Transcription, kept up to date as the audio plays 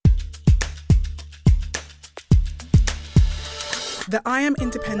The I Am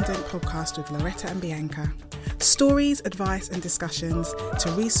Independent podcast with Loretta and Bianca. Stories, advice and discussions to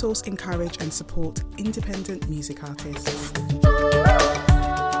resource, encourage and support independent music artists.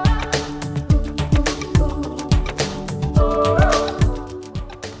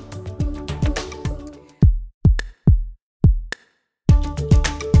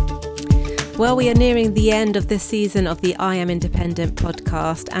 Well, we are nearing the end of this season of the I Am Independent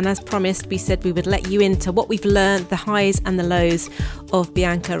podcast, and as promised, we said we would let you into what we've learned, the highs and the lows of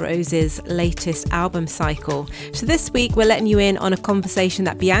Bianca Rose's latest album cycle. So this week, we're letting you in on a conversation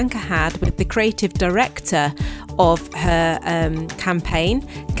that Bianca had with the creative director of her campaign,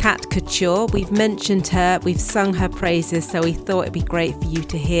 Kat Couture. We've mentioned her, we've sung her praises, so we thought it'd be great for you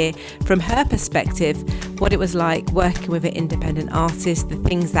to hear from her perspective what it was like working with an independent artist, the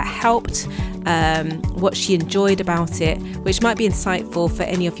things that helped, what she enjoyed about it, which might be insightful for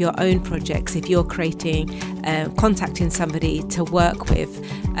any of your own projects if you're creating, contacting somebody to work with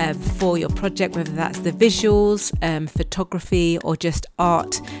for your project, whether that's the visuals, photography, or just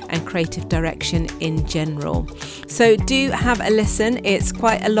art and creative direction in general. So do have a listen. It's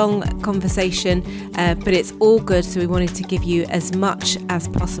quite a long conversation, but it's all good, so we wanted to give you as much as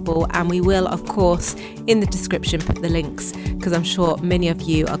possible, and we will of course in the description put the links, because I'm sure many of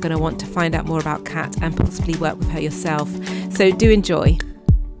you are going to want to find out more about Kat and possibly work with her yourself. So do enjoy.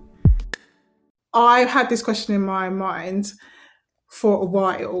 I've had this question in my mind for a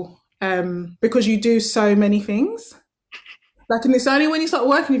while, because you do so many things. Like, and it's only when you start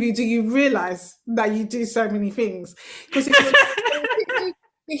working with you do you realise that you do so many things. Because it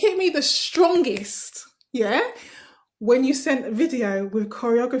hit me the strongest, when you sent a video with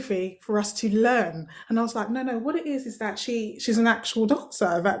choreography for us to learn. And I was like, no, what it is that she's an actual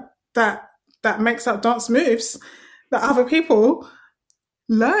dancer that makes up dance moves that other people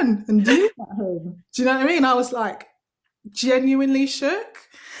learn and do at home. Do you know what I mean? I was like genuinely shook.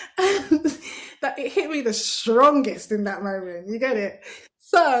 That it hit me the strongest in that moment. You get it?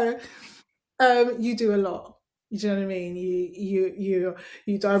 So you do a lot. You know what I mean? You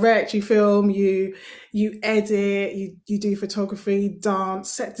direct, you film, you edit, you do photography,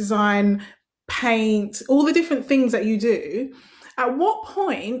 dance, set design, paint, all the different things that you do. At what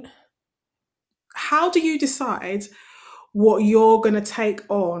point, how do you decide what you're going to take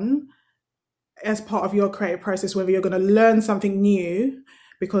on as part of your creative process, whether you're going to learn something new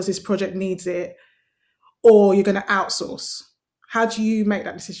because this project needs it, or you're going to outsource? How do you make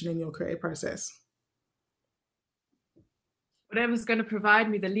that decision in your creative process? Whatever's going to provide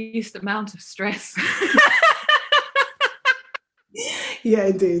me the least amount of stress. Yeah,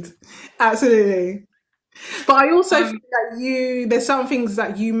 indeed. Absolutely. But I also think that there's some things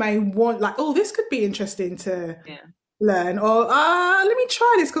that you may want, like, oh, this could be interesting to learn, or let me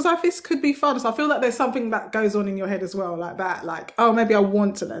try this because this could be fun. So I feel like there's something that goes on in your head as well, like that, like, oh, maybe I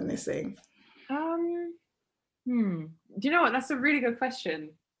want to learn this thing. Do you know what? That's a really good question.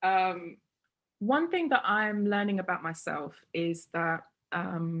 One thing that I'm learning about myself is that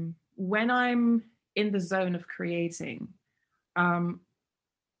when I'm in the zone of creating, I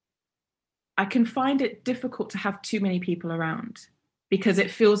can find it difficult to have too many people around, because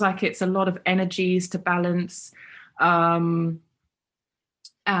it feels like it's a lot of energies to balance. And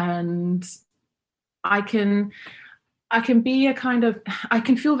I can be I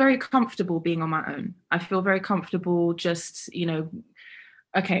can feel very comfortable being on my own. I feel very comfortable just,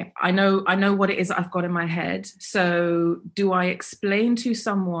 okay, I know what it is that I've got in my head. So do I explain to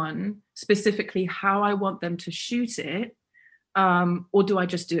someone specifically how I want them to shoot it? Or do I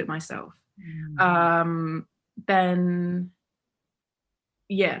just do it myself? Then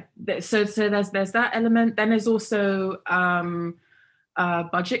so there's that element. Then there's also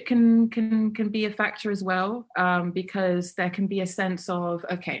budget can be a factor as well, because there can be a sense of,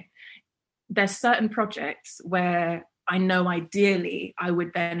 okay, there's certain projects where I know ideally I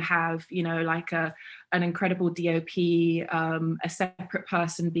would then have, like an incredible DOP, a separate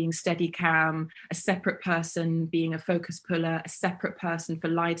person being Steadicam, a separate person being a focus puller, a separate person for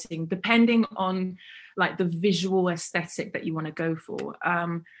lighting, depending on like the visual aesthetic that you want to go for.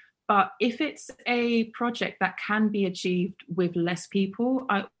 But if it's a project that can be achieved with less people,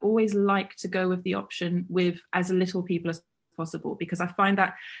 I always like to go with the option with as little people as possible, because I find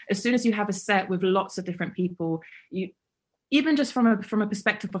that as soon as you have a set with lots of different people, you even just from a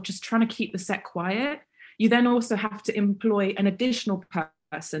perspective of just trying to keep the set quiet, you then also have to employ an additional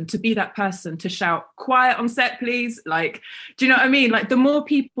person to be that person to shout quiet on set, please. Like, do you know what I mean? Like, the more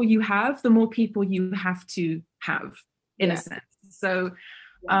people you have, the more people you have to have, in a sense. So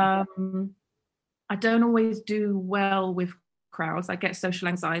I don't always do well with crowds. I get social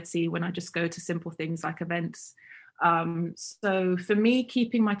anxiety when I just go to simple things like events. So for me,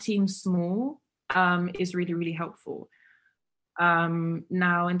 keeping my team small is really, really helpful.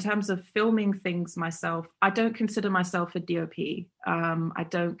 Now, in terms of filming things myself, I don't consider myself a DOP. I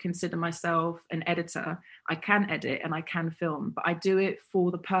don't consider myself an editor. I can edit and I can film, but I do it for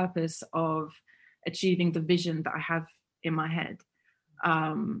the purpose of achieving the vision that I have in my head.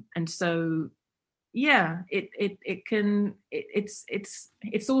 And so, yeah, it's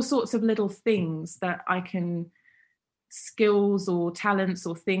all sorts of little things that I can, skills or talents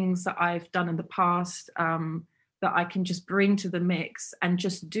or things that I've done in the past, that I can just bring to the mix and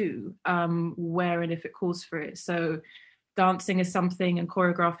just do where and if it calls for it. So dancing is something and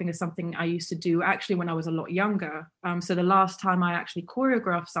choreographing is something I used to do actually when I was a lot younger. So the last time I actually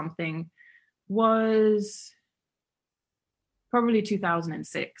choreographed something was probably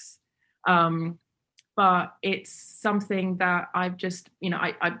 2006. But it's something that I've just,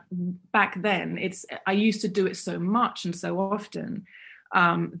 I back then, I used to do it so much and so often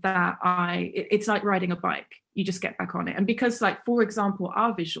that it's like riding a bike. You just get back on it. And because, like, for example,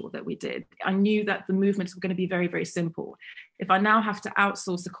 our visual that we did, I knew that the movements were going to be very, very simple. If I now have to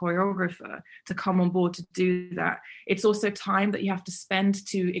outsource a choreographer to come on board to do that, it's also time that you have to spend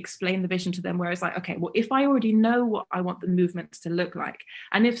to explain the vision to them, where it's like, okay, well, if I already know what I want the movements to look like,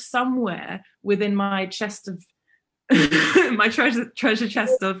 and if somewhere within my chest of my treasure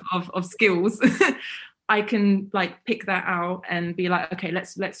chest of skills I can like pick that out and be like, okay,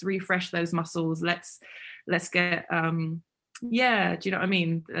 let's refresh those muscles, let's get yeah, do you know what I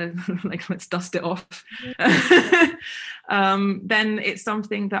mean? Like, let's dust it off. Then it's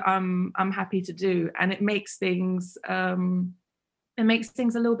something that I'm happy to do, and it makes things a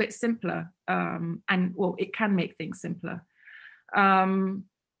little bit simpler. And well, it can make things simpler.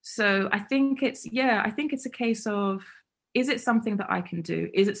 So I think it's a case of, is it something that I can do?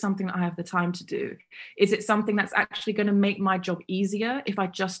 Is it something that I have the time to do? Is it something that's actually going to make my job easier if I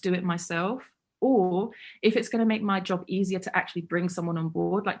just do it myself? Or if it's going to make my job easier to actually bring someone on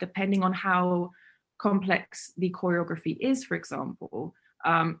board, like depending on how complex the choreography is, for example,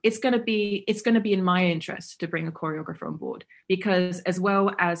 it's going to be in my interest to bring a choreographer on board, because as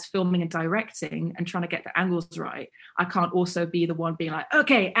well as filming and directing and trying to get the angles right, I can't also be the one being like,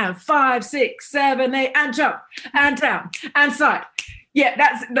 okay, and 5, 6, 7, 8, and jump, and down, and side. Yeah,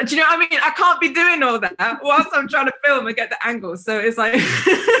 do you know what I mean? I can't be doing all that whilst I'm trying to film and get the angles. So it's like,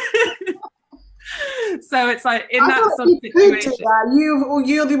 so it's like in that sort of situation.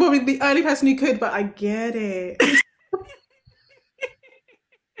 You're probably the only person who could, but I get it.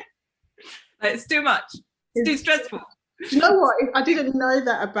 It's too much. It's too stressful. You know what? I didn't know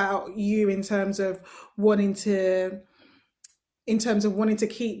that about you in terms of wanting to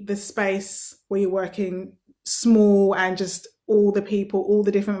keep the space where you're working small, and just all the people, all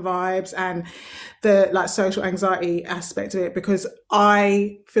the different vibes, and the like social anxiety aspect of it, because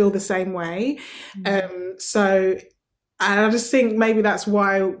I feel the same way. So I just think maybe that's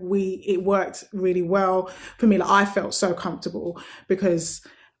why it worked really well for me. Like, I felt so comfortable because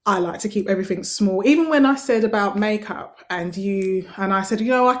I like to keep everything small. Even when I said about makeup and I said,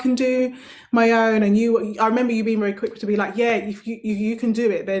 I can do my own. And I remember you being very quick to be like, yeah, if you can do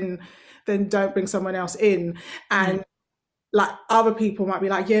it, then don't bring someone else in. And like other people might be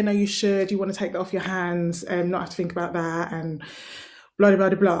like, yeah, no, you should. You want to take that off your hands and not have to think about that and blah, blah,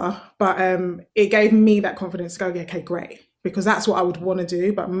 blah, blah. But it gave me that confidence to go, yeah, okay, great. Because that's what I would want to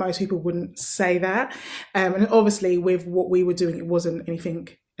do, but most people wouldn't say that. And obviously with what we were doing, it wasn't anything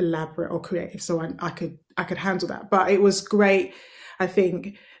elaborate or creative, so I could handle that. But it was great. I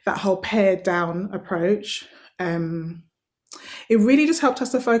think that whole pared down approach, it really just helped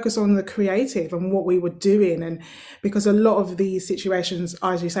us to focus on the creative and what we were doing. And because a lot of these situations,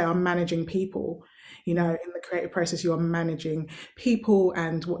 as you say, are managing people, in the creative process, you are managing people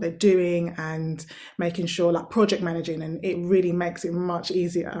and what they're doing and making sure, like project managing, and it really makes it much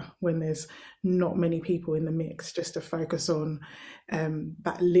easier when there's not many people in the mix, just to focus on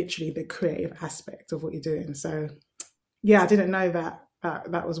that, literally the creative aspect of what you're doing. So yeah, I didn't know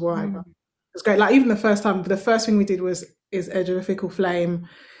that was why. But it was great. Like, even the first thing we did is Edge of a Fickle Flame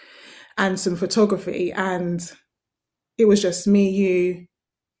and some photography, and it was just me, you,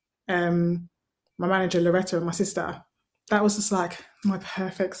 my manager Loretta, and my sister. That was just like my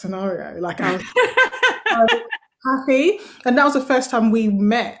perfect scenario. Like, I was happy, and that was the first time we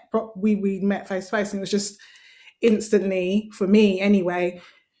met. We met face to face, and it was just instantly, for me anyway,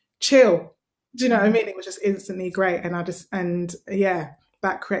 chill. Do you know what I mean? It was just instantly great, and yeah,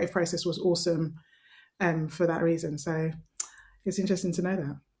 that creative process was awesome, for that reason. So it's interesting to know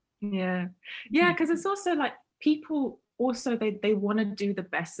that. Yeah, because it's also like people also they want to do the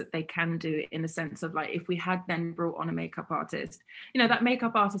best that they can do, in the sense of, like, if we had then brought on a makeup artist, you know, that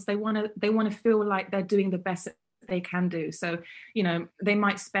makeup artist, they want to feel like they're doing the best that they can do. So, you know, they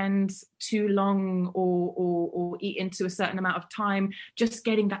might spend too long or eat into a certain amount of time just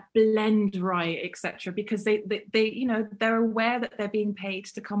getting that blend right, etc., because they you know, they're aware that they're being paid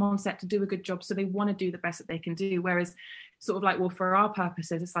to come on set to do a good job, so they want to do the best that they can do. Whereas sort of like, well, for our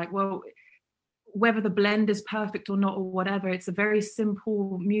purposes, it's like, well, whether the blend is perfect or not or whatever, it's a very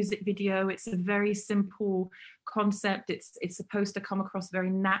simple music video, it's a very simple concept, it's supposed to come across very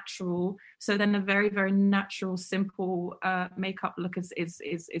natural, so then a very, very natural, simple makeup look is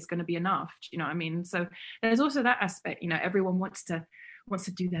going to be enough. Do you know what I mean? So there's also that aspect, you know, everyone wants to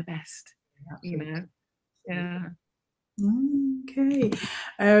do their best. Absolutely. You know. Yeah. Okay.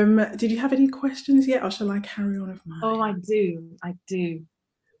 Did you have any questions yet, or shall I carry on with mine? Oh, I do.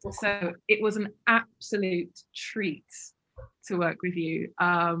 So it was an absolute treat to work with you,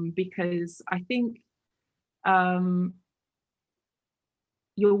 because I think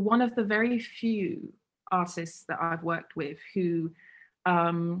you're one of the very few artists that I've worked with who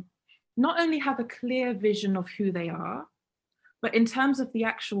not only have a clear vision of who they are, but in terms of the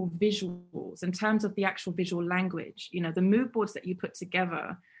actual visuals, in terms of the actual visual language, you know, the mood boards that you put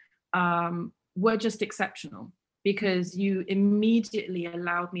together were just exceptional, because you immediately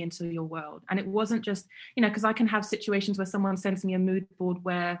allowed me into your world. And it wasn't just, you know, because I can have situations where someone sends me a mood board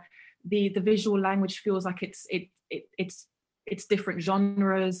where the visual language feels like it's different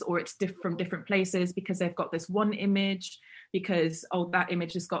genres, or it's from different places, because they've got this one image, because, oh, that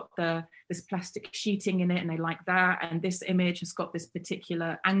image has got this plastic sheeting in it and they like that, and this image has got this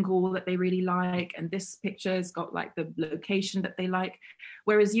particular angle that they really like, and this picture has got like the location that they like.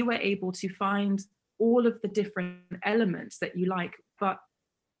 Whereas you were able to find all of the different elements that you like, but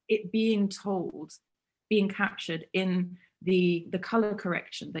it being captured in the color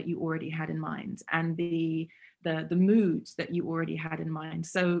correction that you already had in mind, and the mood that you already had in mind.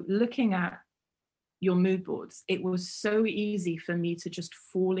 So looking at your mood boards, it was so easy for me to just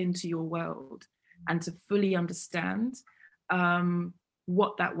fall into your world and to fully understand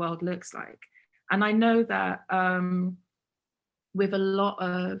what that world looks like. And I know that with a lot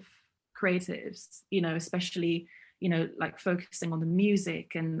of creatives, you know, especially, you know, like focusing on the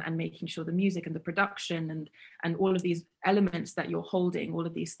music and making sure the music and the production and all of these elements that you're holding, all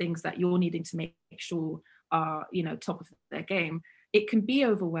of these things that you're needing to make sure are, you know, top of their game, it can be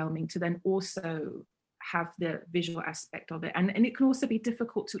overwhelming to then also have the visual aspect of it. And it can also be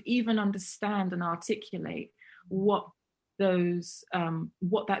difficult to even understand and articulate what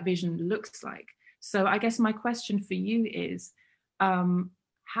that vision looks like. So I guess my question for you is,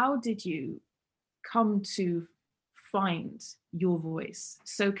 how did you come to find your voice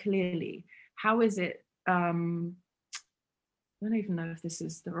so clearly? How is it, I don't even know if this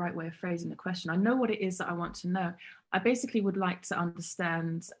is the right way of phrasing the question. I know what it is that I want to know. I basically would like to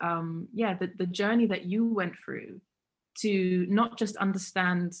understand, the journey that you went through to not just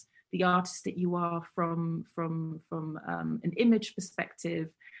understand the artist that you are from an image perspective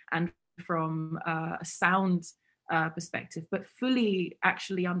and from a sound perspective, but fully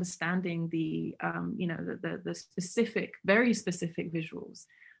actually understanding the specific, very specific visuals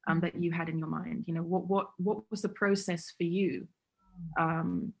that you had in your mind. You know, what was the process for you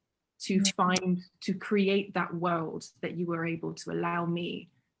to create that world that you were able to allow me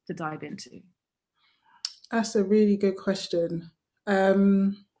to dive into? That's a really good question.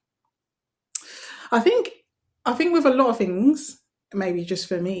 I think with a lot of things, maybe just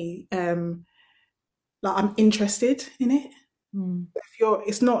for me, like I'm interested in it.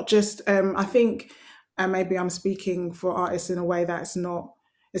 It's not just, I think, and maybe I'm speaking for artists in a way that's not,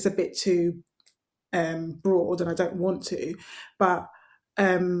 it's a bit too broad, and I don't want to, but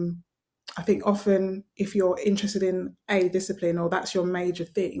I think often if you're interested in a discipline, or that's your major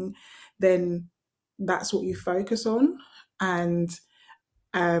thing, then that's what you focus on, and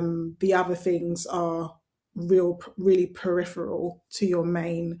the other things are really peripheral to your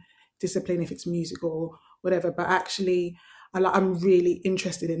main discipline, if it's music or whatever. But actually, I'm really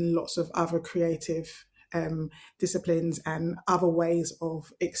interested in lots of other creative disciplines and other ways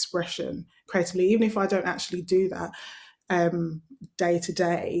of expression creatively. Even if I don't actually do that day to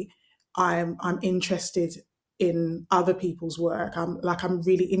day, I'm interested in other people's work. I'm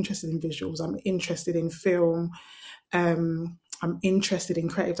really interested in visuals. I'm interested in film. I'm interested in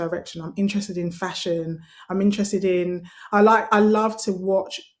creative direction. I'm interested in fashion. I'm interested in, I love to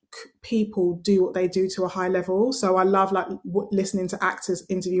watch people do what they do to a high level. So I love listening to actors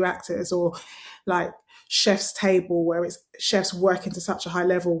interview actors, or like chef's table where it's chefs working to such a high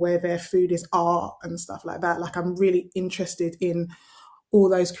level where their food is art and stuff like that. Like I'm really interested in all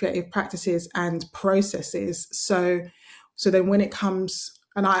those creative practices and processes. So then when it comes,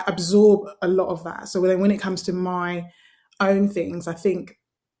 and I absorb a lot of that. So then when it comes to my own things, I think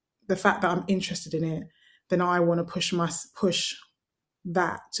the fact that I'm interested in it, then I want to push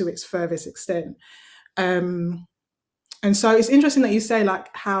that to its furthest extent. And so it's interesting that you say, like,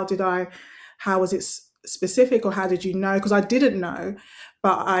 how was it specific, or how did you know? Because I didn't know,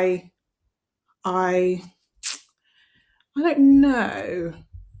 but I don't know.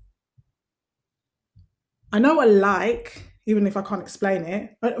 I know I like, even if I can't explain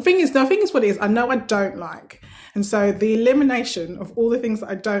it. The thing is what it is, I know I don't like. And so the elimination of all the things that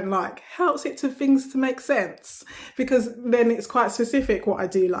I don't like helps it to things to make sense, because then it's quite specific what I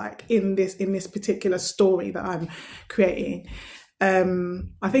do like in this particular story that I'm creating.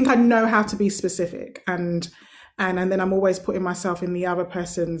 I think I know how to be specific, and then I'm always putting myself in the other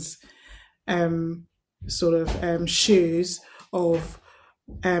person's shoes of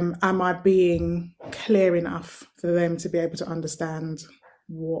am I being clear enough for them to be able to understand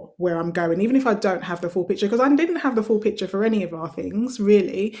where I'm going, even if I don't have the full picture, because I didn't have the full picture for any of our things,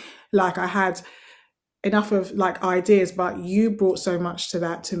 really. Like I had enough of like ideas, but you brought so much to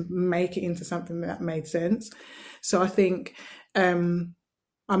that to make it into something that made sense. So I think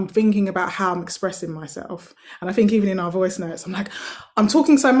I'm thinking about how I'm expressing myself. And I think even in our voice notes, I'm like, I'm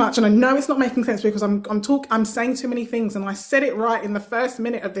talking so much and I know it's not making sense because I'm saying too many things, and I said it right in the first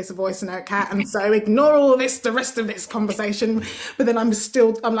minute of this voice note, Kat. And so ignore all this, the rest of this conversation. But then I'm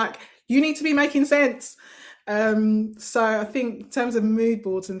like, you need to be making sense. So I think in terms of mood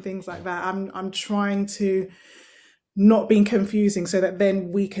boards and things like that, I'm trying to not be confusing so that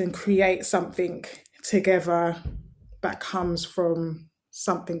then we can create something together that comes from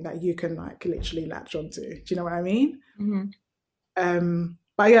something that you can like literally latch onto. Do you know what I mean? Mm-hmm.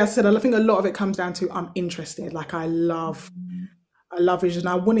 But yeah, I think a lot of it comes down to I'm interested. Like I love vision.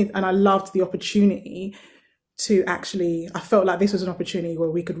 I loved the opportunity to actually, I felt like this was an opportunity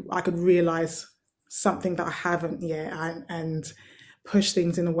where I could realize something that I haven't yet, and push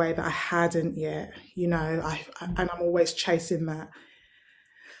things in a way that I hadn't yet, you know. And I'm always chasing that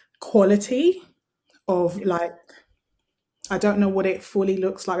quality of like, I don't know what it fully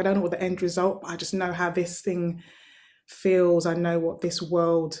looks like. I don't know what the end result, but I just know how this thing feels. I know what this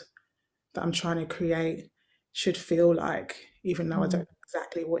world that I'm trying to create should feel like, even though I don't know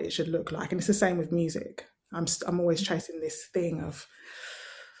exactly what it should look like. And it's the same with music. I'm always chasing this thing of,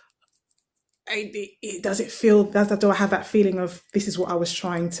 do I have that feeling of this is what I was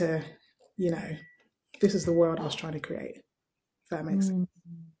trying to, you know, this is the world I was trying to create, if that makes sense.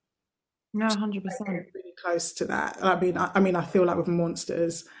 No, 100%. Really close to that. I mean, I feel like with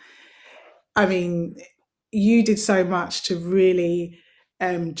Monsters, I mean, you did so much to really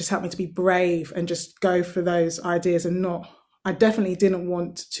just help me to be brave and just go for those ideas, and I definitely didn't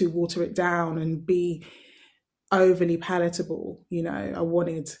want to water it down and be overly palatable. You know, I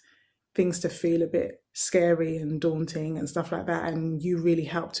wanted things to feel a bit scary and daunting and stuff like that. And you really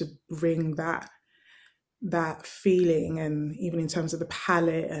helped to bring that feeling, and even in terms of the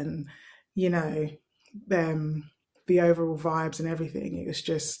palette and, you know, the overall vibes and everything.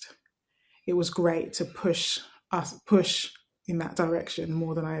 It was great to push in that direction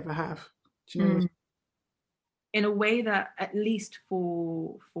more than I ever have. Do you know what I mean? In a way that, at least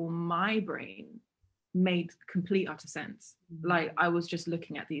for my brain, made complete utter sense. Like I was just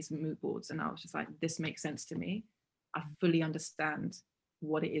looking at these mood boards and I was just like, this makes sense to me. I fully understand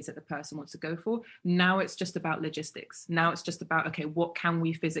what it is that the person wants to go for. Now it's just about logistics. Now it's just about, okay, what can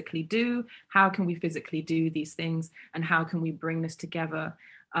we physically do? How can we physically do these things? And how can we bring this together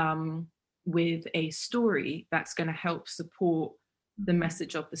with a story that's going to help support the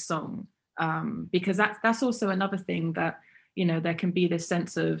message of the song? Because that's also another thing that, you know, there can be this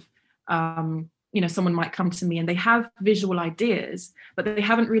sense of, you know, someone might come to me and they have visual ideas, but they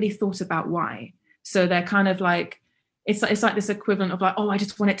haven't really thought about why. So they're kind of like, it's like this equivalent of like, oh, I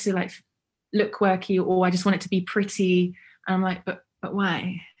just want it to like look quirky, or I just want it to be pretty. And I'm like, but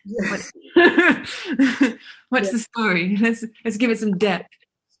why? Yeah. What's the story? Let's give it some depth.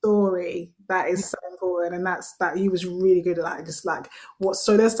 Story, that is so important, and that he was really good at that. Just like what?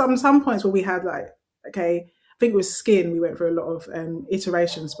 So there's some points where we had like, okay, I think with Skin we went through a lot of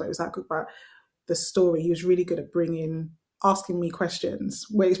iterations, but it was like about the story. He was really good at asking me questions,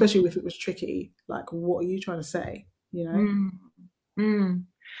 especially if it was tricky. Like, what are you trying to say? You know.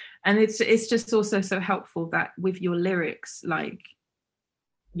 And it's just also so helpful that with your lyrics, like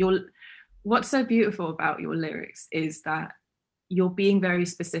what's so beautiful about your lyrics is that you're being very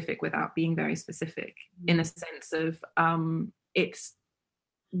specific without being very specific, in a sense of it's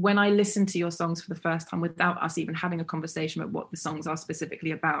when I listen to your songs for the first time without us even having a conversation about what the songs are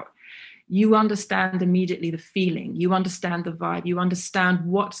specifically about, you understand immediately the feeling, you understand the vibe, you understand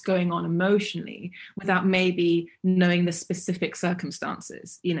what's going on emotionally without maybe knowing the specific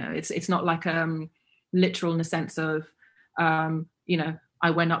circumstances. You know, it's not like literal in the sense of, you know, I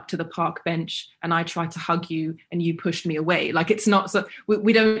went up to the park bench and I tried to hug you and you pushed me away. Like, it's not so,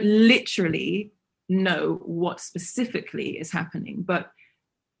 we don't literally know what specifically is happening, but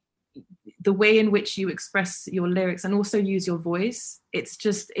the way in which you express your lyrics and also use your voice, it's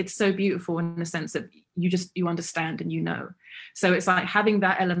so beautiful in the sense that you understand and you know. So it's like having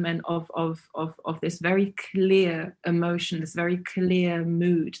that element of this very clear emotion, this very clear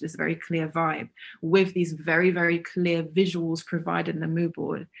mood, this very clear vibe with these very, very clear visuals provided in the mood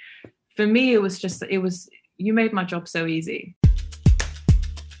board. For me, it was you made my job so easy.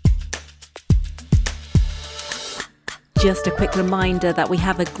 Just a quick reminder that we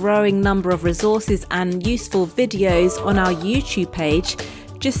have a growing number of resources and useful videos on our YouTube page.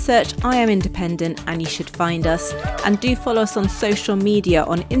 Just search I Am Independent and you should find us. And do follow us on social media,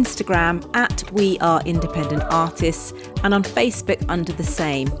 on Instagram at We Are Independent Artists, and on Facebook under the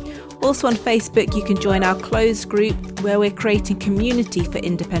same. Also on Facebook, you can join our closed group where we're creating community for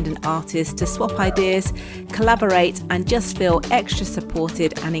independent artists to swap ideas, collaborate, and just feel extra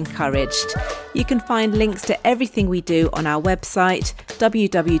supported and encouraged. You can find links to everything we do on our website,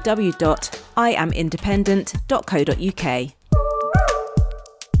 www.iamindependent.co.uk.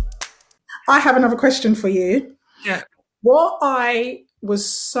 I have another question for you. Yeah. What I was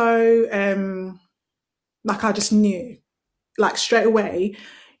so, I just knew, like straight away,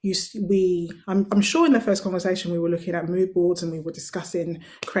 I'm sure in the first conversation we were looking at mood boards and we were discussing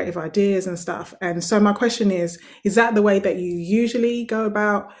creative ideas and stuff. And so my question is that the way that you usually go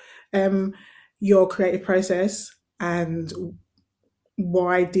about your creative process? And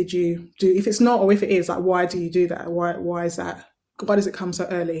why did you do, if it's not, or if it is, like, why do you do that? Why is that? Why does it come so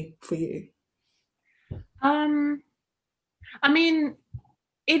early for you? I mean,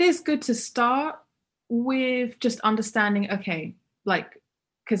 it is good to start with just understanding, okay, like,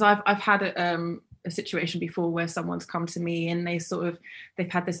 because I've had a situation before where someone's come to me and they've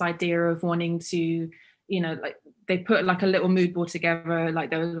had this idea of wanting to, you know, like they put like a little mood board together, like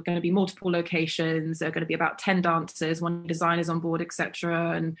there are going to be multiple locations, there are going to be about 10 dancers, one designer's on board,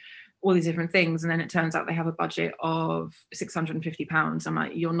 etc., and all these different things. And then it turns out they have a budget of £650. I'm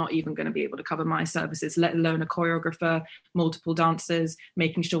like, you're not even going to be able to cover my services, let alone a choreographer, multiple dancers,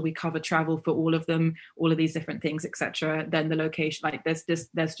 making sure we cover travel for all of them, all of these different things, etc. Then the location, like there's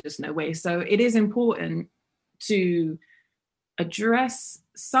just no way. So it is important to address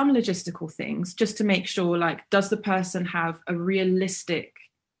some logistical things just to make sure, like, does the person have a realistic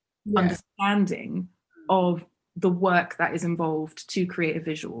understanding of the work that is involved to create a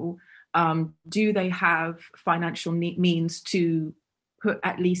visual? Do they have financial means to put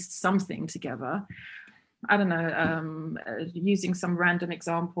at least something together? I don't know, using some random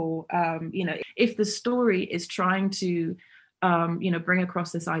example, you know, if the story is trying to, you know, bring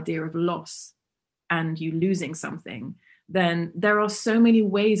across this idea of loss and you losing something, then there are so many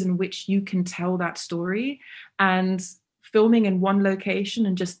ways in which you can tell that story. And filming in one location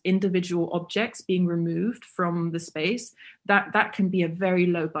and just individual objects being removed from the space, that can be a very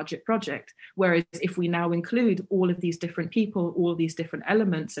low budget project. Whereas if we now include all of these different people, all of these different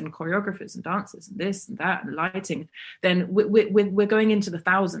elements and choreographers and dancers and this and that and lighting, then we're going into the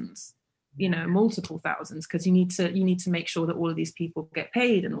thousands, you know, multiple thousands, because you need to make sure that all of these people get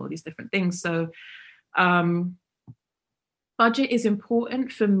paid and all of these different things. So budget is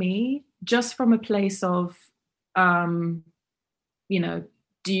important for me, just from a place of, you know,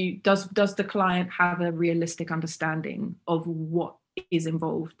 does the client have a realistic understanding of what is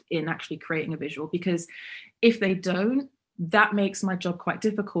involved in actually creating a visual? Because if they don't, that makes my job quite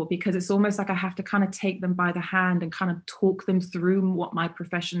difficult, because it's almost like I have to kind of take them by the hand and kind of talk them through what my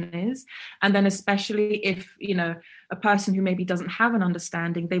profession is. And then especially if, you know, a person who maybe doesn't have an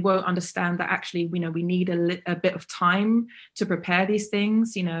understanding, they won't understand that actually, you know, we need a bit of time to prepare these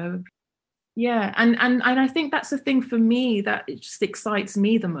things, you know. Yeah, and I think that's the thing for me that it just excites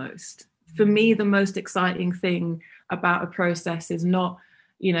me the most. For me, the most exciting thing about a process is not,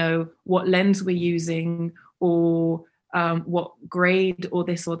 you know, what lens we're using or what grade or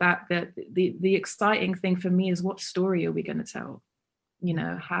this or that. The exciting thing for me is, what story are we going to tell? You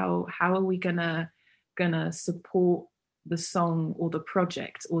know, how are we gonna support the song or the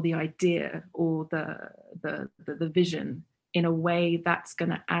project or the idea or the vision in a way that's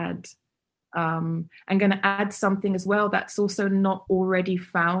going to add I'm going to add something as well that's also not already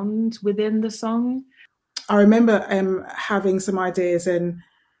found within the song. I remember having some ideas, and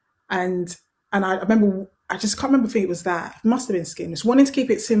I remember, I just can't remember if it was that. It must have been Skin. Just wanting to keep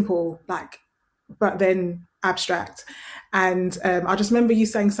it simple, like, but then abstract. And I just remember you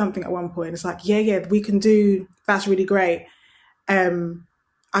saying something at one point. It's like, yeah, we can do. That's really great. I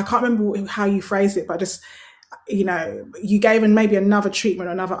can't remember how you phrased it, but just, you gave maybe another treatment,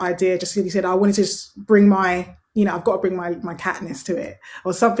 another idea. Just you said, I wanted to just bring my, I've got to bring my catness to it,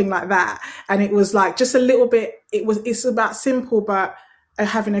 or something like that. And it was like just a little bit. It's about simple, but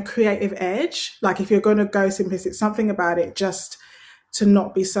having a creative edge. Like if you're going to go simplistic, something about it, just to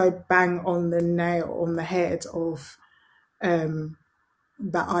not be so bang on the nail on the head of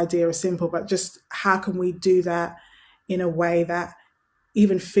that idea of simple, but just how can we do that in a way that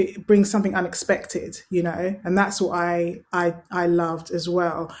even brings something unexpected, and that's what I loved as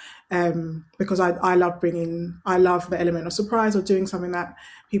well, because I love the element of surprise, or doing something that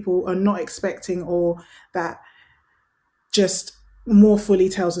people are not expecting, or that just more fully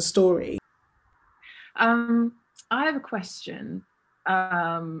tells a story. I have a question,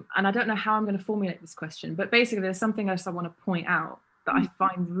 and I don't know how I'm going to formulate this question, but basically there's something else I want to point out that I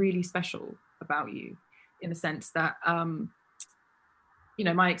find really special about you, in the sense that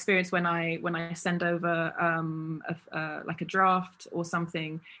my experience when I send over like a draft or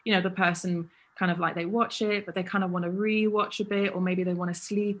something, the person kind of like, they watch it, but they kind of want to re-watch a bit, or maybe they want to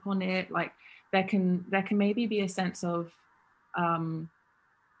sleep on it. Like there can maybe be a sense of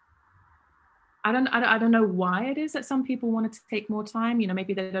I don't know why it is that some people want to take more time.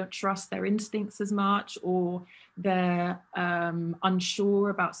 Maybe they don't trust their instincts as much, or they're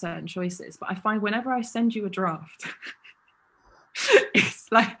unsure about certain choices. But I find whenever I send you a draft,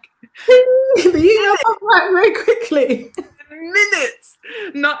 it's like the email comes back very quickly. Minutes.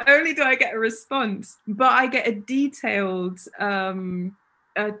 Not only do I get a response, but I get a detailed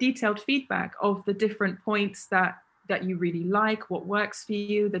feedback of the different points that you really like, what works for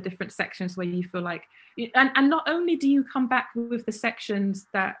you, the different sections where you feel like, and not only do you come back with the sections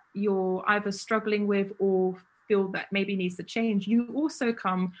that you're either struggling with or feel that maybe needs to change, you also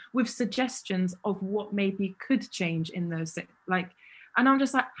come with suggestions of what maybe could change in those, and I'm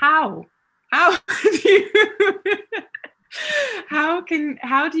just like, how do you how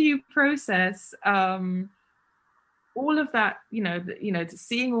do you process all of that,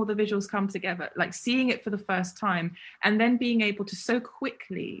 seeing all the visuals come together, like seeing it for the first time, and then being able to so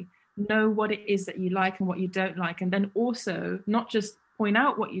quickly know what it is that you like and what you don't like, and then also not just point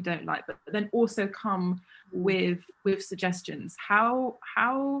out what you don't like, but then also come with suggestions.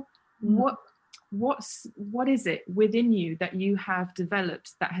 What is it within you that you have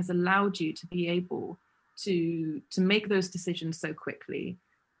developed that has allowed you to be able to make those decisions so quickly?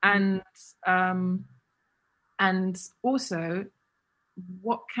 And also,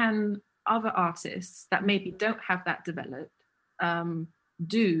 what can other artists that maybe don't have that developed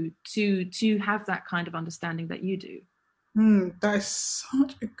do to have that kind of understanding that you do? That is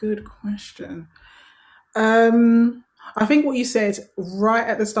such a good question. I think what you said right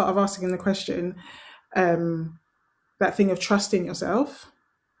at the start of asking the question, that thing of trusting yourself.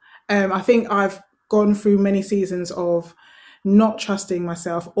 I think I've gone through many seasons of not trusting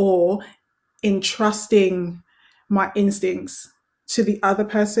myself, or entrusting my instincts to the other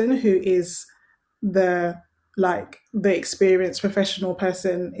person who is the experienced professional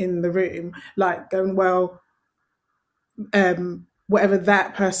person in the room, like going, well, whatever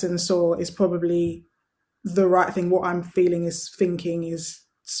that person saw is probably the right thing. What I'm thinking is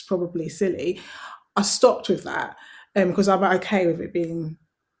probably silly. I stopped with that because I'm okay with it being.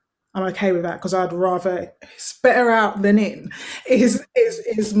 I'm okay with that, because I'd rather it's better out than in is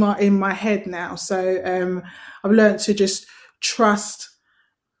in my head now. So I've learned to just trust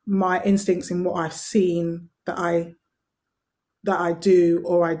my instincts in what I've seen that I do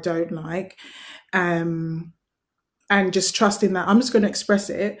or I don't like, and just trusting that I'm just going to express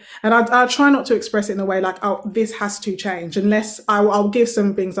it. And I try not to express it in a way like, oh, this has to change, unless I'll give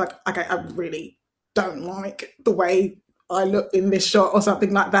some things like, okay, I really don't like the way I look in this shot or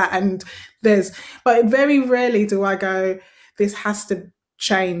something like that. But very rarely do I go, this has to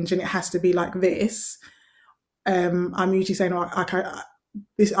change and it has to be like this. I'm usually saying, oh, okay,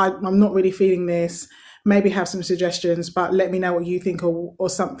 I'm not really feeling this. Maybe have some suggestions, but let me know what you think, or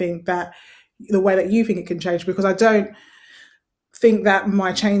something that the way that you think it can change, because I don't think that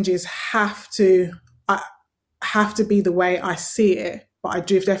my changes have to be the way I see it, but I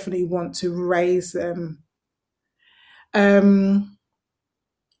do definitely want to raise them. So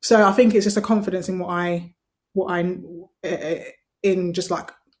I think it's just a confidence in what I in just like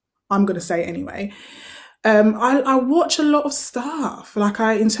I'm going to say it anyway. I watch a lot of stuff. Like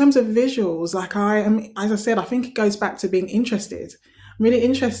in terms of visuals, like I am, as I said, I think it goes back to being interested. I'm really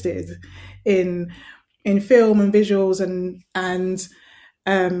interested in film and visuals, and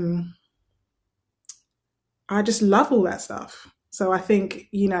I just love all that stuff. So I think,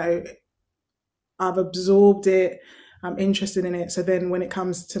 I've absorbed it. I'm interested in it. So then when it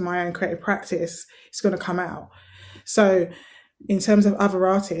comes to my own creative practice, it's going to come out. So in terms of other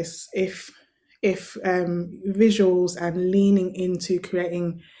artists, if visuals and leaning into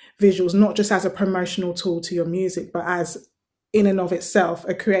creating visuals, not just as a promotional tool to your music, but as in and of itself,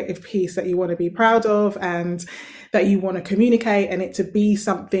 a creative piece that you want to be proud of and that you want to communicate, and it to be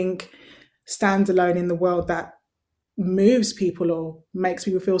something standalone in the world that moves people or makes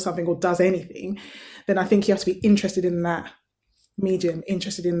people feel something or does anything, then I think you have to be interested in that medium,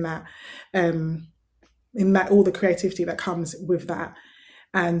 interested in that all the creativity that comes with that,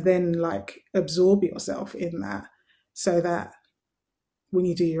 and then like absorb yourself in that, so that when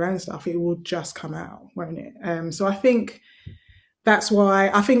you do your own stuff, it will just come out, won't it? So I think that's why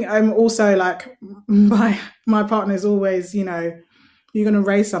I think I'm also like my partner is always, you're going to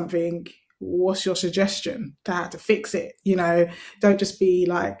raise something. What's your suggestion to how to fix it? Don't just be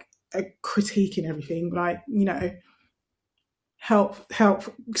like critiquing everything, like, help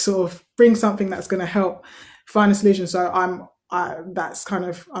sort of bring something that's going to help find a solution. So I'm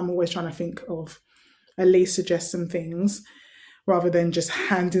always trying to think of at least suggest some things rather than just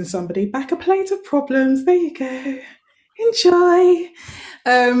handing somebody back a plate of problems. There you go. Enjoy.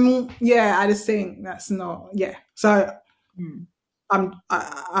 I just think that's not, So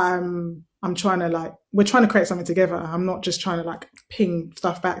I'm trying to we're trying to create something together. I'm not just trying to ping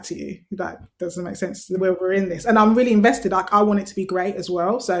stuff back to you. That doesn't make sense. We're in this, and I'm really invested. I want it to be great as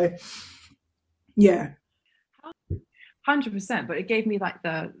well. So, yeah. 100%. But it gave me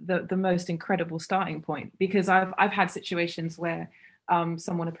the most incredible starting point, because I've had situations where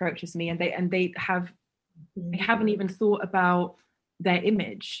someone approaches me and they haven't even thought about their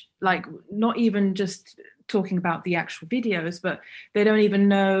image, not even just talking about the actual videos, but they don't even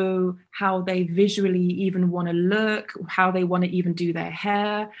know how they visually even want to look, how they want to even do their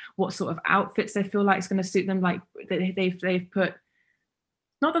hair, what sort of outfits they feel like is going to suit them. They've put,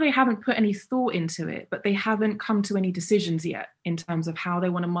 not that they haven't put any thought into it, but they haven't come to any decisions yet in terms of how they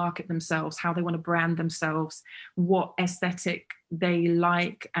want to market themselves, how they want to brand themselves, what aesthetic they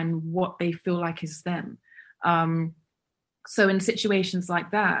like, and what they feel like is them. So in situations like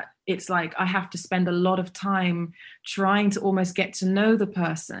that, it's like I have to spend a lot of time trying to almost get to know the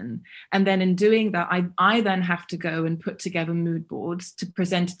person. And then in doing that, I then have to go and put together mood boards to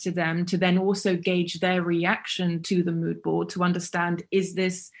present it to them, to then also gauge their reaction to the mood board, to understand, is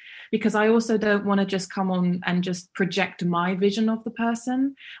this, because I also don't want to just come on and just project my vision of the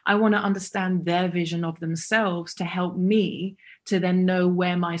person. I want to understand their vision of themselves to help me to then know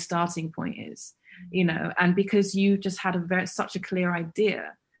where my starting point is. And because you just had such a clear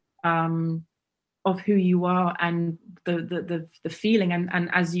idea of who you are and the feeling, and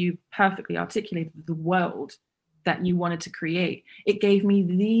as you perfectly articulated, the world that you wanted to create, it gave me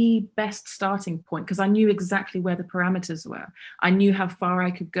the best starting point, because I knew exactly where the parameters were. I knew how far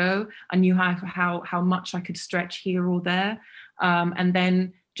I could go. I knew how much I could stretch here or there, and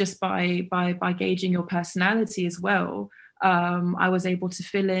then just by gauging your personality as well, I was able to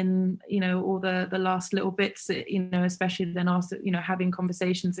fill in, all the last little bits, especially then after, having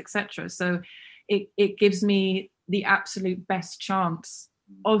conversations, etc. So it gives me the absolute best chance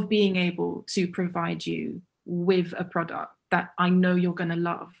of being able to provide you with a product that I know you're going to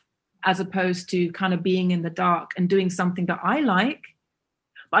love, as opposed to kind of being in the dark and doing something that I like,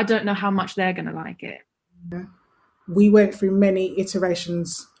 but I don't know how much they're going to like it. Yeah. We went through many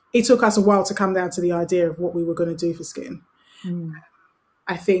iterations. It took us a while to come down to the idea of what we were going to do for Skin.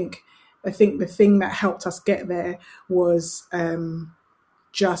 I think the thing that helped us get there was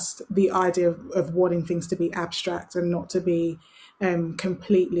just the idea of wanting things to be abstract and not to be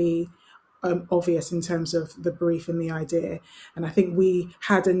completely obvious in terms of the brief and the idea. And I think we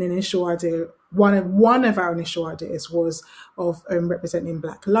had an initial idea. One of our initial ideas was of representing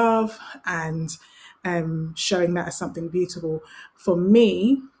Black love and showing that as something beautiful. For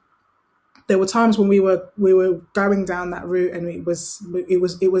me, there were times when we were going down that route, and it was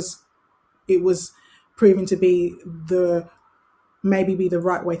proving to be the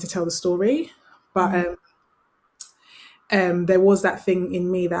right way to tell the story. But there was that thing in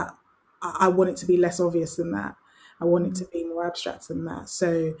me that I want it to be less obvious than that. I want it to be more abstract than that.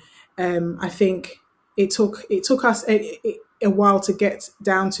 So I think it took us a while to get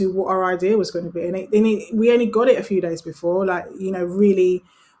down to what our idea was going to be, and we only got it a few days before, really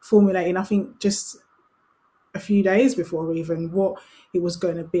formulating, I think, just a few days before even what it was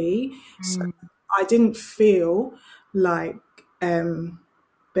going to be. So I didn't feel like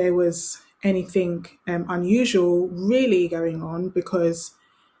there was anything unusual really going on, because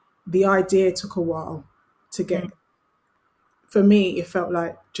the idea took a while to get. For me, it felt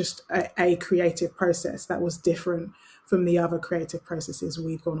like just a creative process that was different from the other creative processes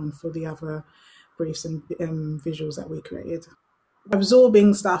we've gone on for the other briefs and visuals that we created.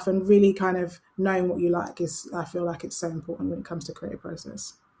 Absorbing stuff and really kind of knowing what you like I feel like it's so important when it comes to creative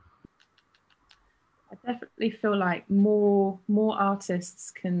process. I definitely feel like more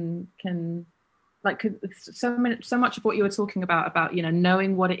artists can like, so much of what you were talking about, you know,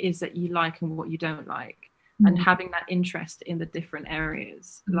 knowing what it is that you like and what you don't like, and having that interest in the different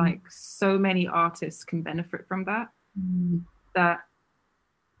areas. Like, so many artists can benefit from that. That,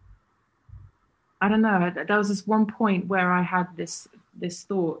 I don't know, there was this one point where I had this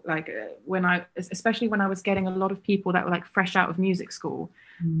thought, like, especially when I was getting a lot of people that were like fresh out of music school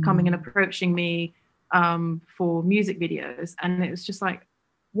coming and approaching me for music videos, and it was just like,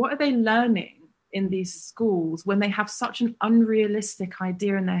 what are they learning in these schools when they have such an unrealistic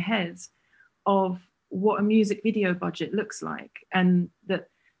idea in their heads of what a music video budget looks like? And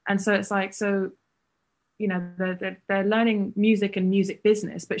so it's like, so, you know, they're learning music and music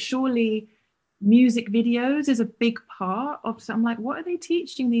business, but surely music videos is a big part of. So I'm like, what are they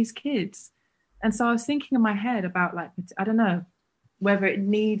teaching these kids? And so I was thinking in my head about, like, I don't know whether it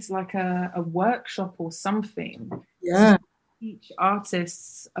needs like a workshop or something to teach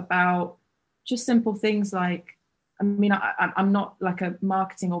artists about just simple things like, I mean, I'm not like a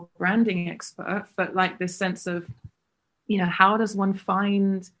marketing or branding expert, but like this sense of, you know, how does one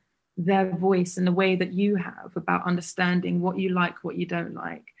find their voice in the way that you have, about understanding what you like, what you don't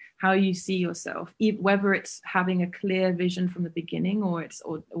like, how you see yourself, whether it's having a clear vision from the beginning, or it's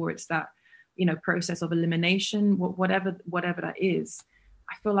that, you know, process of elimination, whatever that is.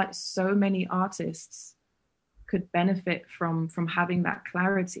 I feel like so many artists could benefit from having that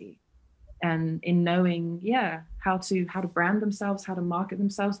clarity, and in knowing, how to brand themselves, how to market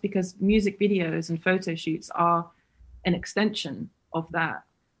themselves, because music videos and photo shoots are an extension of that.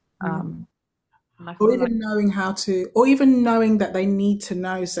 Or even knowing how to, or even knowing that they need to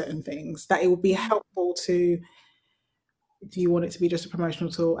know certain things, that it would be helpful to, if you want it to be just a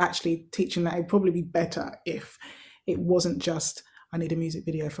promotional tool, actually teaching that. It'd probably be better if it wasn't just, I need a music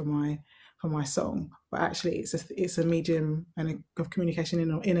video for my song, but actually it's a medium and of communication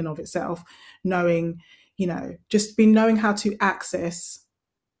in and of itself. Knowing, you know, just knowing how to access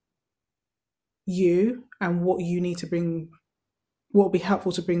you and what you need to bring, what would be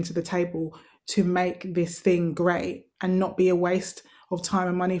helpful to bring to the table to make this thing great and not be a waste of time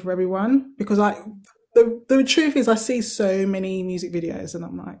and money for everyone. Because the truth is, I see so many music videos and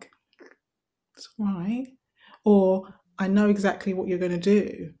I'm like, it's all right, or I know exactly what you're going to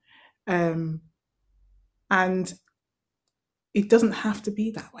do. And it doesn't have to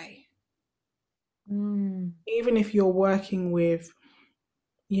be that way. Even if you're working with,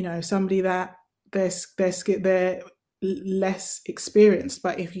 you know, somebody that they're less experienced,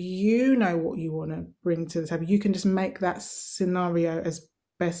 but if you know what you want to bring to the table, you can just make that scenario as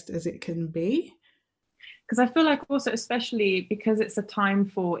best as it can be. Because I feel like also, especially because it's a time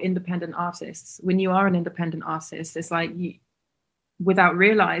for independent artists, when you are an independent artist, it's like, without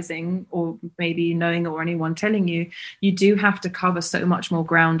realizing, or maybe knowing, or anyone telling you, you do have to cover so much more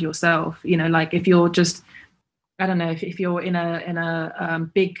ground yourself. You know, like if you're just, I don't know, if you're in a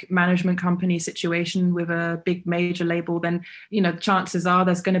big management company situation with a big major label, then, you know, chances are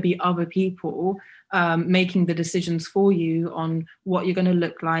there's going to be other people making the decisions for you on what you're going to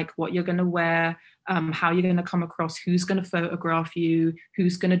look like, what you're going to wear, how you're going to come across, who's going to photograph you,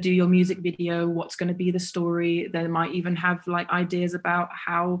 who's going to do your music video, what's going to be the story. They might even have like ideas about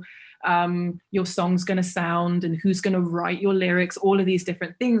how your song's going to sound and who's going to write your lyrics, all of these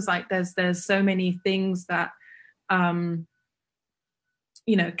different things. Like there's so many things that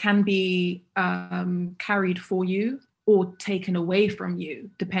you know, can be carried for you or taken away from you,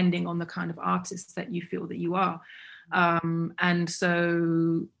 depending on the kind of artist that you feel that you are. And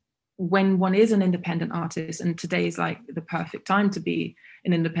so when one is an independent artist, and today is like the perfect time to be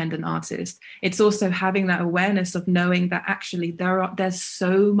an independent artist, it's also having that awareness of knowing that actually there's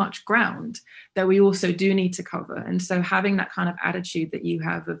so much ground that we also do need to cover. And so having that kind of attitude that you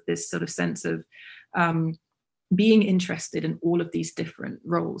have, of this sort of sense of being interested in all of these different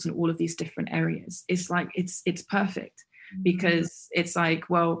roles and all of these different areas, it's like it's perfect, because it's like,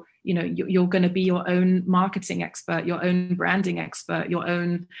 well, you're going to be your own marketing expert, your own branding expert, your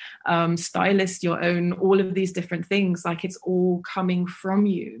own stylist, your own, all of these different things. Like, it's all coming from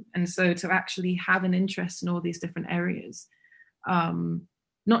you. And so to actually have an interest in all these different areas,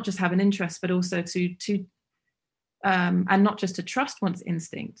 not just have an interest, but also to and not just to trust one's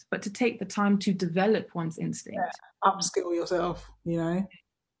instinct, but to take the time to develop one's instinct. Upskill yourself,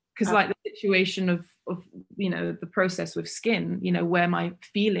 because like the situation of the process with skin, where my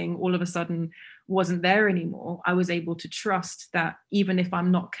feeling all of a sudden wasn't there anymore, I was able to trust that even if I'm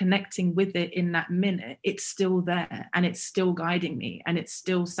not connecting with it in that minute, it's still there and it's still guiding me, and it's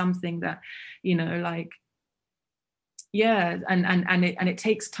still something that, and it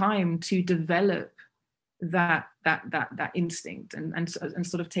takes time to develop that instinct, and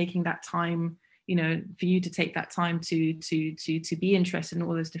sort of taking that time, for you to take that time to be interested in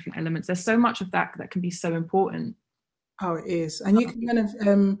all those different elements. There's so much of that can be so important. Oh, it is. And you can kind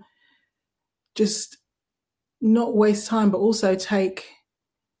of just not waste time, but also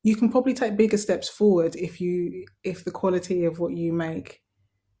you can probably take bigger steps forward if the quality of what you make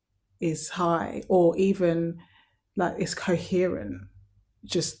is high, or even like it's coherent.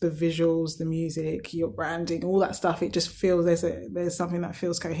 Just the visuals, the music, your branding, all that stuff, it just feels there's something that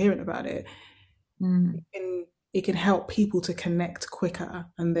feels coherent about it. It can help people to connect quicker,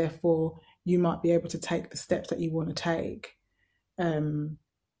 and therefore you might be able to take the steps that you want to take. Your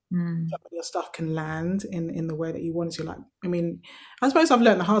stuff can land in the way that you want it to. Like, I mean, I suppose I've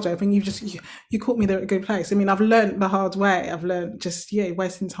learned the hard way. I think you caught me there at a good place. I mean, I've learned the hard way. I've learned just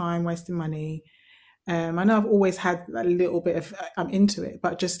wasting time, wasting money. I know I've always had a little bit of I'm into it,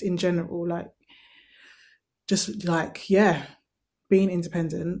 but just in general, being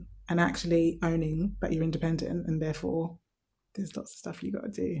independent and actually owning that you're independent, and therefore there's lots of stuff you got to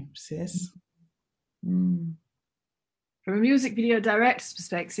do, sis. From a music video director's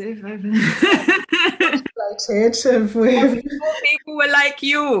perspective, people were like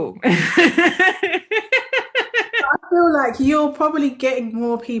you. I feel like you're probably getting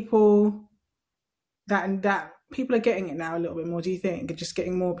more people that people are getting it now a little bit more. Do you think just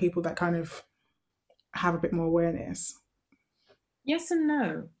getting more people that kind of have a bit more awareness? Yes and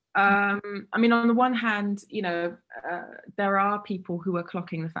no. I mean, on the one hand, there are people who are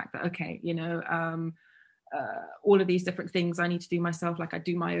clocking the fact that, okay, all of these different things I need to do myself. Like, I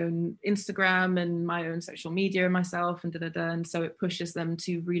do my own Instagram and my own social media myself, and and so it pushes them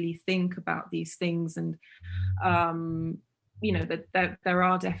to really think about these things. And that there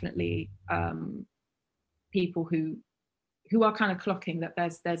are definitely people who are kind of clocking that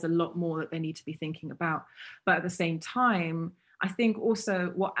there's a lot more that they need to be thinking about. But at the same time, I think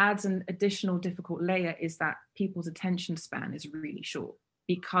also what adds an additional difficult layer is that people's attention span is really short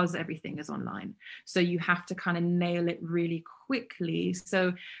because everything is online. So you have to kind of nail it really quickly.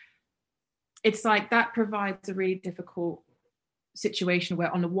 So it's like that provides a really difficult situation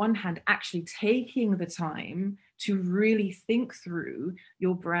where, on the one hand, actually taking the time to really think through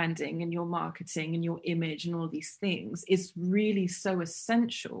your branding and your marketing and your image and all these things is really so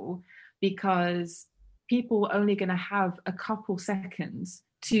essential, because people are only going to have a couple seconds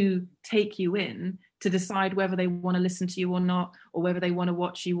to take you in, to decide whether they want to listen to you or not, or whether they want to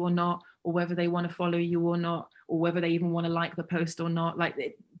watch you or not, or whether they want to follow you or not, or whether they even want to like the post or not. Like,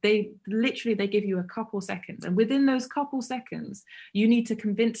 they give you a couple seconds, and within those couple seconds you need to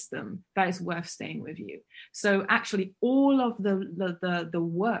convince them that it's worth staying with you. So actually all of the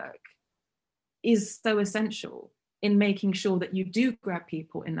work is so essential in making sure that you do grab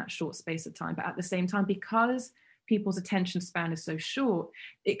people in that short space of time. But at the same time, because people's attention span is so short,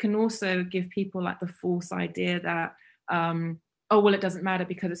 it can also give people like the false idea that oh, well, it doesn't matter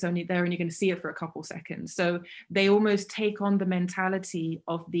because they're only going to see it for a couple seconds. So they almost take on the mentality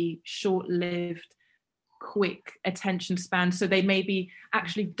of the short-lived, quick attention span. So they maybe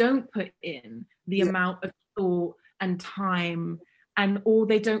actually don't put in the amount of thought and time, or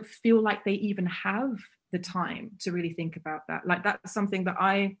they don't feel like they even have the time to really think about that. Like, that's something that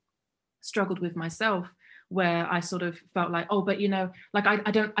I struggled with myself, where I sort of felt like, oh, but like I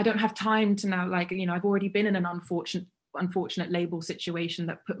don't have time to now, like, I've already been in an unfortunate label situation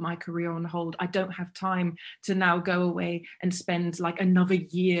that put my career on hold. I don't have time to now go away and spend like another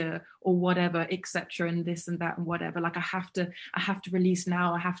year or whatever, etc., and this and that and whatever. Like, I have to release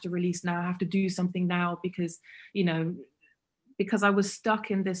now. I have to do something now, because I was stuck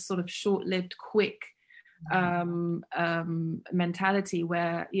in this sort of short-lived, quick mentality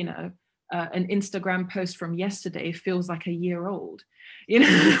where an Instagram post from yesterday feels like a year old,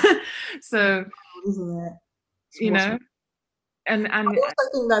 so, isn't it? And I also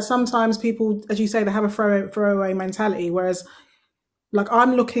think that sometimes people, as you say, they have a throwaway mentality, whereas Like,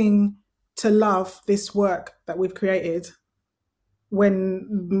 I'm looking to love this work that we've created when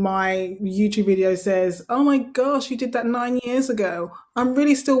my YouTube video says, oh my gosh, you did that 9 years ago. I'm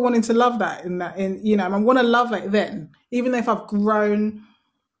really still wanting to love that I want to love it then, even if I've grown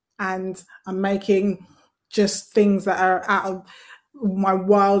and I'm making just things that are out of my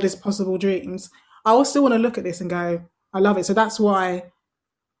wildest possible dreams. I will still want to look at this and go, I love it. So that's why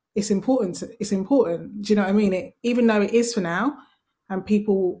it's important. It's important. Do you know what I mean? Even though it is for now and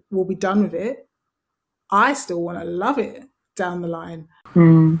people will be done with it, I still want to love it down the line.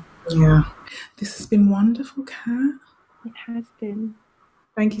 Yeah. This has been wonderful, Kat. It has been.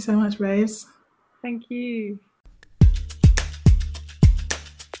 Thank you so much, babes. Thank you.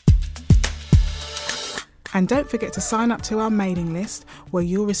 And don't forget to sign up to our mailing list, where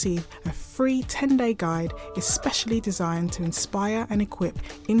you'll receive a free 10-day guide especially designed to inspire and equip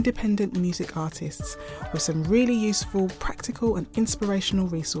independent music artists with some really useful, practical and inspirational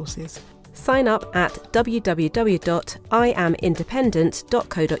resources. Sign up at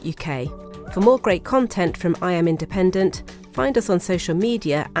www.iamindependent.co.uk. For more great content from I Am Independent, find us on social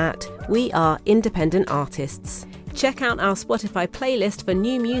media at We Are Independent Artists. Check out our Spotify playlist for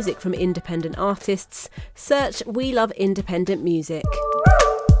new music from independent artists. Search We Love Independent Music.